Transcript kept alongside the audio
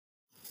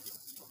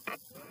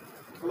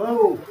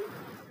Hello,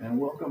 and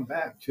welcome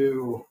back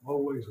to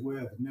Always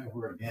With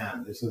Never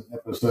Again. This is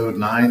episode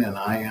 9, and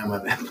I am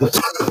at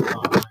episode 9 because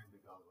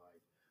I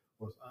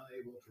was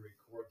unable to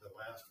record the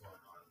last one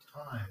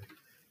on time,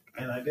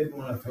 and I didn't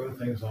want to throw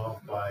things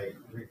off by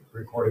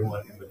recording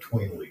one in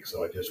between weeks,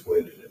 so I just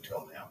waited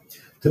until now.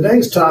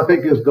 Today's topic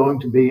is going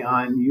to be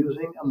on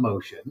using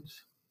emotions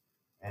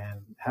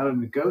and how to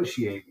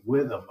negotiate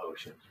with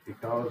emotions,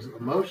 because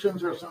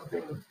emotions are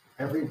something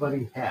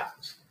everybody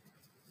has.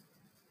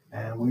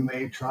 And we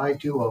may try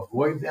to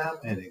avoid them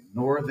and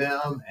ignore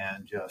them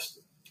and just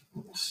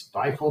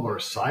stifle or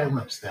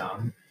silence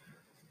them,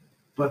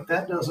 but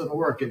that doesn't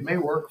work. It may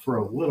work for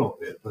a little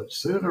bit, but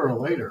sooner or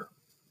later,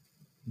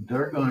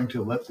 they're going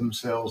to let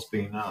themselves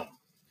be known.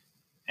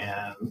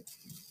 And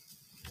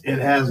it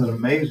has an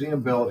amazing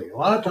ability. A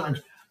lot of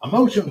times,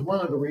 emotion is one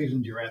of the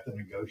reasons you're at the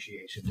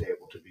negotiation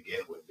table to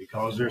begin with,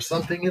 because there's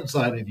something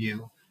inside of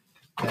you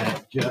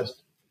that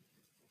just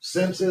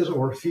senses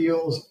or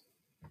feels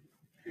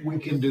we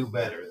can do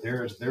better.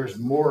 There's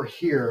more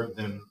here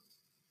than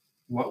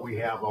what we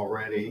have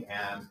already,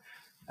 and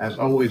as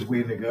always,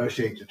 we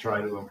negotiate to try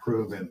to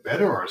improve and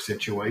better our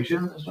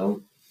situation.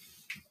 So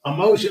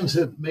emotions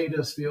have made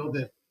us feel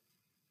that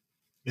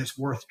it's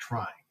worth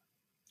trying.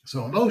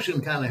 So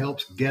emotion kind of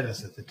helps get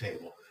us at the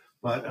table,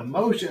 but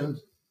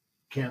emotions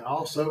can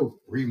also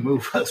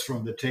remove us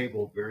from the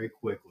table very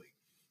quickly.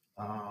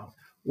 Uh,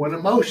 when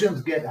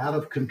emotions get out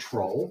of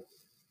control,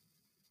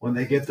 when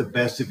they get the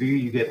best of you,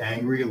 you get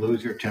angry, you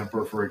lose your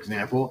temper, for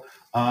example.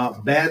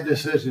 Bad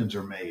decisions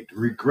are made,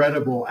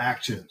 regrettable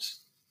actions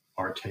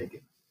are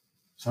taken.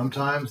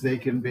 Sometimes they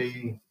can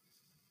be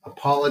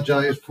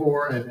apologized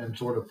for and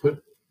sort of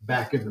put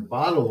back in the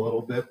bottle a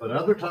little bit, but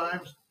other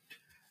times,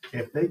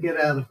 if they get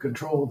out of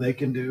control, they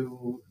can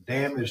do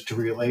damage to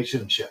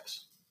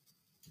relationships.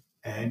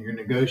 And your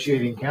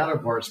negotiating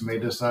counterparts may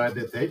decide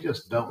that they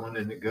just don't want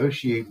to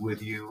negotiate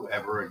with you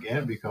ever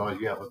again because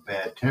you have a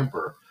bad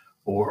temper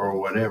or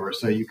whatever.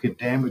 So you can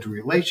damage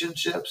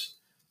relationships.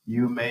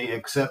 You may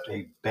accept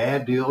a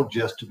bad deal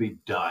just to be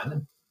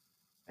done.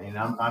 And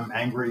I'm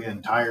angry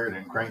and tired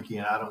and cranky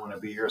and I don't want to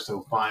be here.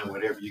 So fine,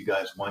 whatever you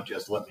guys want,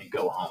 just let me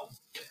go home.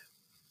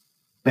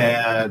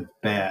 Bad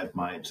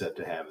mindset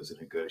to have as a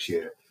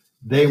negotiator.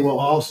 They will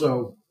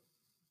also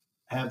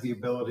have the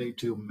ability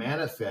to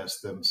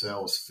manifest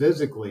themselves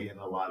physically in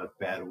a lot of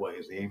bad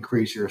ways. They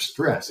increase your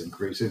stress,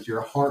 increases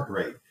your heart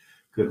rate,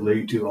 could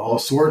lead to all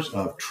sorts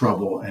of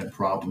trouble and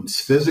problems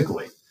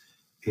physically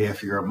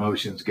if your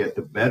emotions get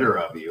the better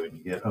of you and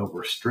you get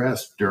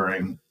overstressed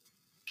during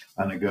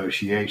a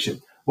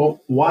negotiation.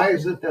 Well, why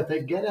is it that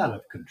they get out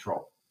of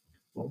control?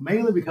 Well,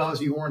 mainly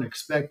because you weren't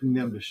expecting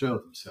them to show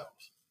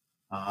themselves.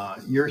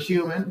 You're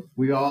human.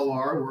 We all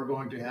are. We're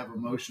going to have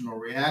emotional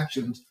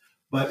reactions.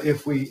 But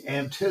if we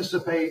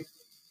anticipate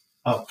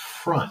up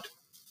front,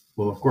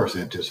 well, of course,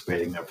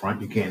 anticipating up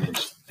front, you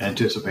can't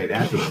anticipate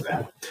after the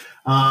fact,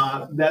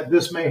 that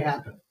this may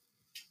happen,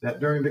 that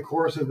during the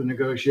course of the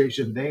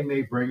negotiation, they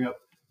may bring up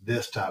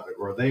this topic,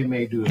 or they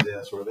may do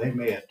this, or they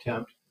may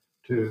attempt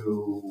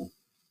to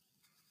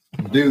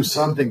do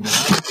something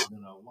that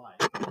I'm going to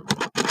like.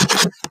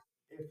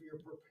 If you're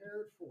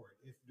prepared for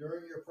it, if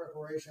during your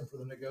preparation for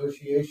the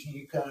negotiation,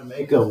 you kind of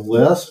make a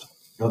list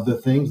of the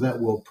things that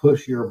will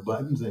push your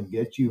buttons and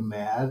get you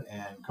mad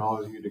and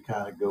cause you to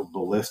kind of go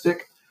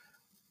ballistic,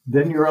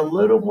 then you're a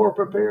little more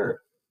prepared.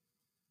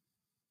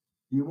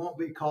 You won't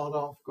be caught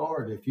off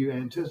guard if you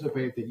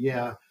anticipate that,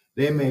 yeah,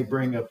 they may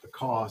bring up the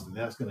cost and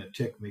that's going to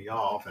tick me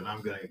off and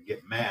I'm going to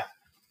get mad.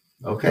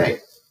 Okay.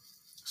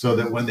 So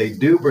that when they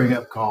do bring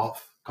up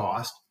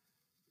cost,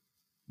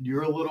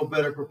 you're a little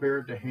better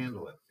prepared to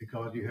handle it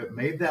because you have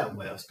made that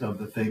list of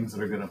the things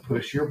that are going to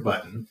push your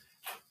button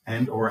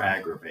and or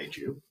aggravate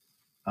you.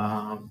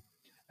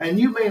 And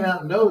you may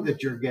not know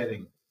that you're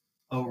getting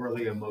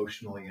overly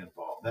emotionally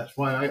involved. That's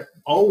why I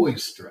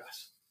always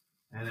stress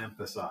and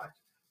emphasize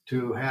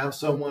to have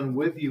someone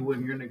with you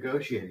when you're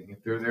negotiating.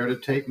 If they're there to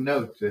take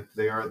notes, if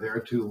they are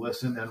there to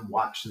listen and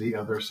watch the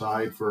other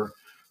side for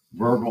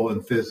verbal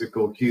and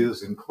physical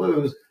cues and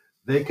clues,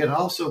 they can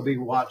also be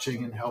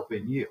watching and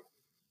helping you.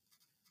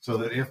 So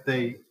that if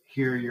they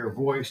hear your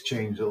voice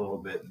change a little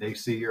bit, they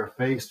see your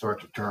face start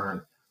to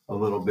turn a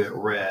little bit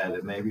red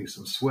and maybe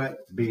some sweat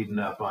beading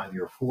up on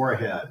your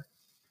forehead,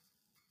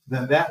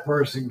 then that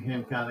person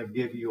can kind of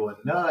give you a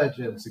nudge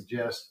and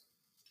suggest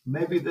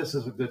maybe this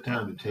is a good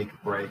time to take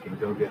a break and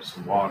go get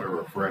some water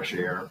or fresh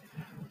air.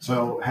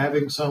 So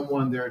having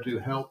someone there to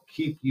help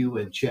keep you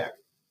in check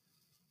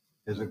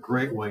is a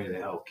great way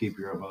to help keep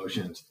your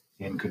emotions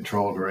in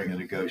control during a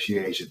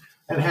negotiation.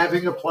 And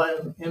having a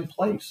plan in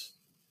place.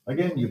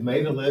 Again, you've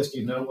made a list,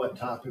 you know what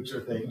topics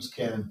or things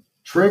can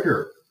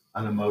trigger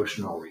an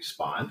emotional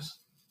response.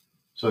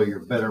 So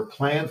you're better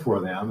planned for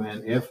them.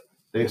 And if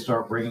they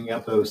start bringing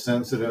up those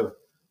sensitive,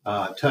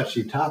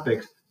 touchy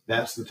topics,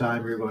 that's the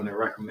time you're going to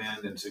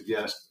recommend and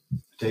suggest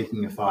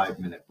taking a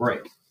 5-minute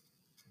break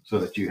so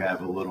that you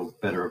have a little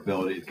better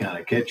ability to kind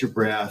of catch your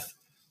breath,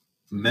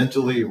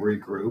 mentally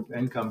regroup,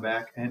 and come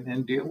back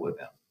and deal with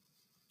them.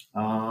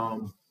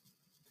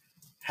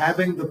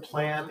 Having the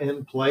plan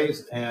in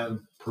place and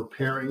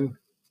preparing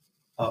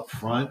up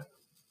front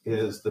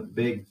is the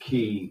big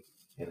key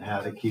in how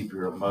to keep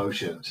your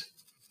emotions,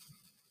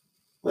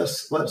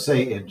 let's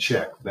say, in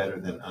check better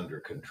than under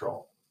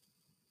control.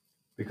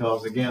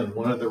 Because again,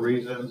 one of the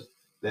reasons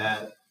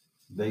that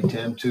they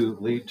tend to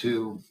lead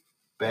to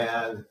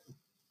bad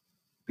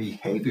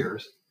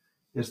behaviors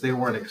is they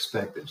weren't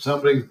expected.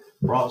 Somebody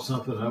brought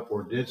something up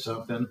or did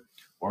something,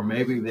 or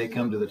maybe they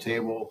come to the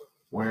table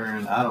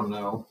wearing, I don't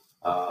know,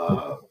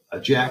 a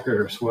jacket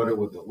or sweater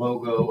with the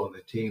logo of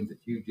the team that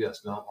you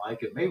just don't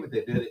like. And maybe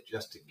they did it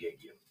just to gig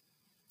you.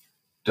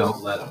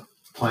 Don't let them.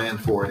 Plan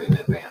for it in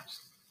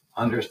advance.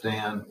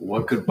 Understand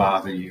what could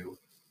bother you,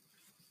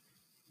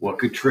 what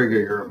could trigger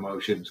your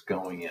emotions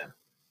going in.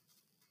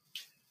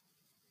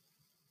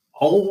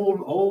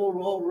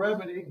 Old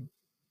remedy.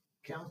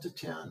 Count to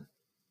 10.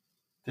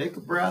 Take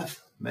a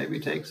breath, maybe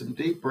take some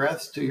deep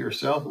breaths to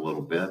yourself a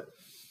little bit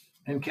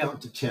and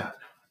count to 10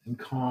 and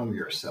calm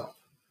yourself.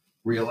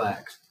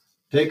 Relax.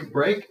 Take a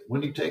break.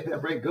 When you take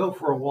that break, go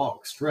for a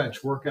walk,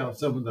 stretch, work out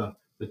some of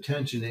the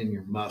tension in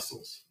your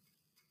muscles.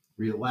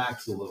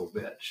 Relax a little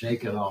bit.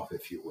 Shake it off,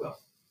 if you will.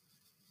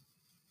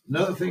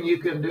 Another thing you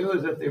can do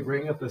is if they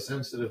bring up a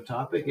sensitive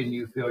topic and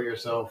you feel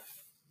yourself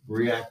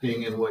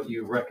reacting in what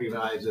you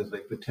recognize as a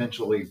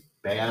potentially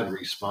bad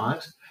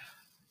response,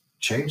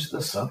 change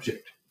the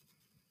subject.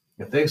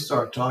 If they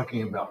start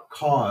talking about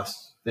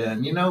costs,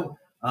 then,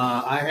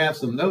 I have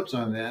some notes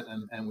on that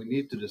and we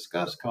need to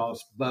discuss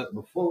costs. But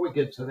before we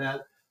get to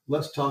that,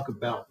 let's talk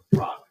about the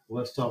product.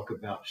 Let's talk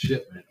about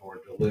shipment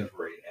or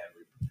delivery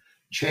and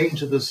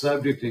change the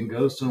subject and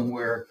go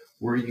somewhere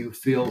where you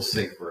feel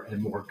safer and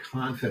more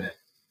confident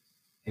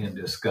in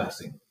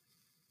discussing.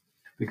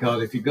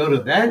 Because if you go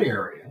to that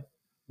area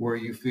where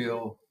you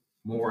feel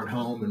more at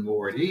home and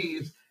more at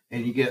ease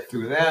and you get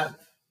through that,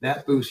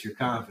 that boosts your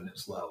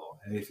confidence level.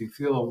 And if you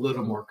feel a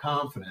little more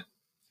confident,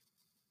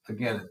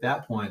 again, at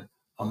that point,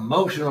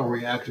 emotional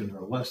reactions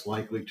are less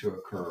likely to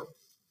occur.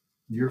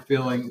 You're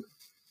feeling,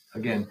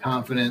 again,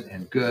 confident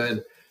and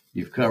good.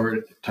 You've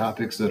covered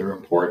topics that are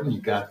important.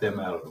 You got them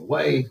out of the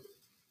way.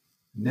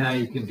 Now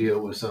you can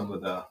deal with some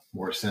of the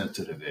more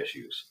sensitive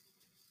issues.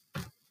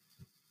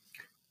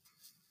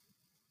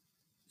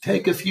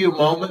 Take a few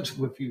moments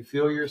if you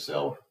feel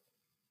yourself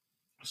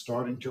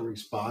starting to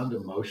respond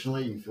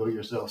emotionally, you feel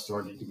yourself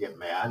starting to get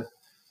mad.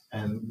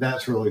 And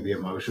that's really the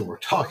emotion we're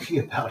talking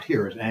about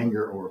here is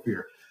anger or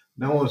fear.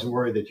 No one's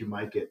worried that you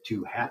might get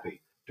too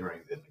happy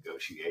during the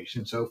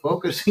negotiation. So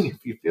focusing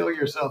if you feel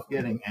yourself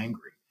getting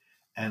angry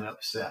and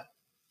upset.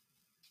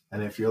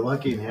 And if you're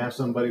lucky and have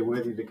somebody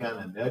with you to kind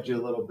of nudge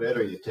you a little bit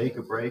or you take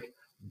a break,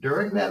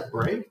 during that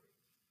break,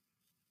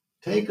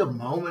 take a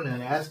moment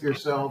and ask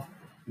yourself,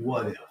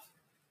 what if?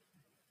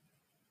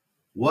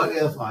 What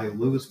if I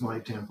lose my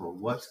temper?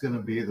 What's going to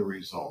be the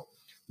result?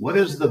 What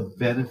is the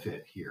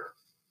benefit here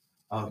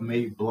of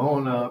me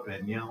blowing up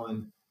and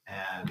yelling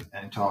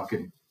and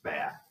talking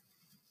bad?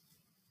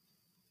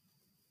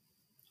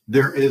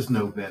 There is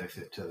no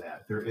benefit to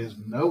that. There is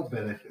no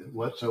benefit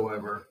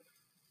whatsoever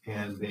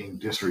in being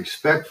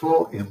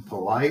disrespectful,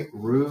 impolite,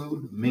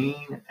 rude,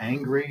 mean,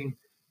 angry,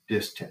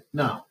 distant.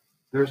 No,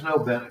 there's no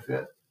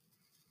benefit.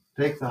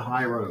 Take the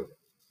high road.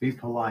 Be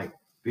polite.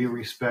 Be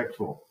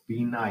respectful.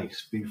 Be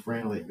nice. Be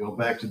friendly. Go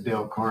back to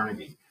Dale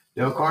Carnegie.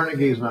 Dale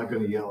Carnegie is not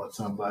going to yell at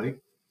somebody.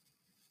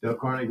 Dale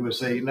Carnegie would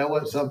say, you know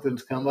what,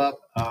 something's come up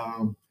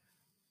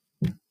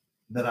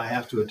that I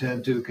have to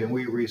attend to. Can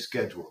we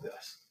reschedule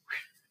this?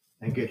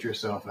 And get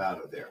yourself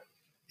out of there.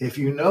 If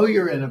you know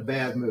you're in a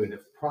bad mood,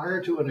 if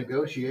prior to a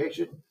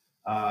negotiation,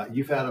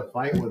 you've had a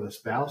fight with a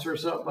spouse or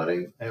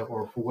somebody,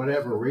 or for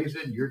whatever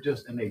reason, you're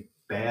just in a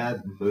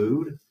bad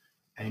mood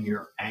and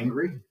you're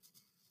angry,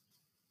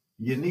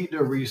 you need to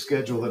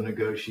reschedule the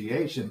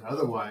negotiation.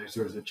 Otherwise,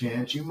 there's a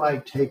chance you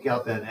might take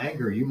out that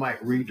anger. You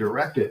might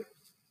redirect it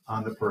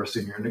on the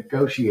person you're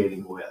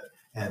negotiating with.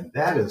 And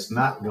that is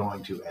not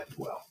going to end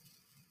well.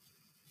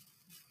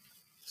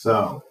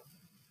 So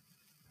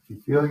if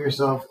you feel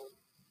yourself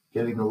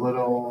getting a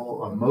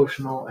little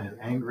emotional and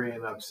angry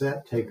and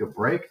upset, take a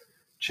break,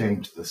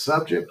 change the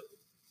subject,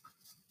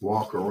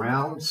 walk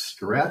around,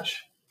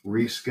 stretch,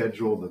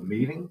 reschedule the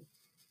meeting.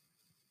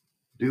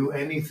 Do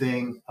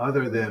anything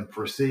other than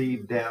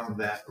proceed down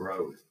that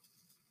road.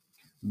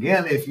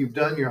 Again, if you've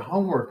done your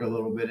homework a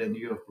little bit and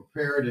you have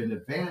prepared in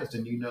advance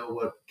and you know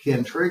what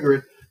can trigger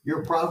it,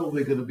 you're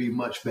probably going to be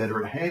much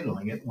better at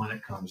handling it when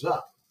it comes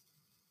up.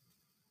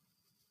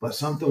 But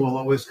something will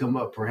always come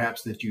up,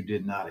 perhaps that you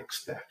did not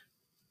expect,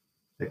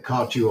 that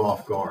caught you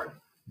off guard.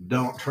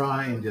 Don't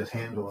try and just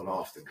handle it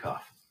off the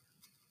cuff.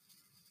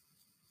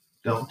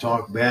 Don't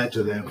talk bad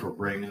to them for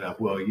bringing it up.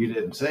 Well, you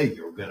didn't say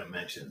you were going to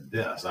mention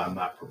this. I'm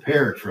not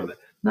prepared for that.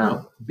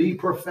 No, be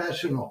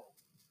professional.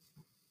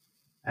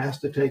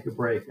 Ask to take a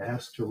break.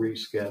 Ask to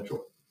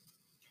reschedule.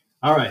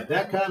 All right,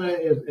 that kind of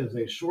is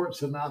a short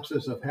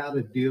synopsis of how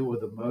to deal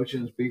with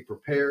emotions. Be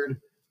prepared.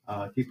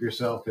 Keep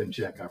yourself in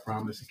check. I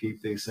promise to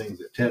keep these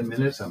things at 10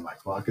 minutes, and my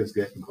clock is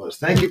getting close.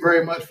 Thank you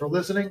very much for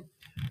listening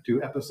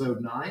to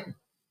episode 9.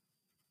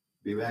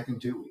 Be back in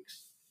 2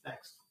 weeks.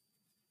 Thanks.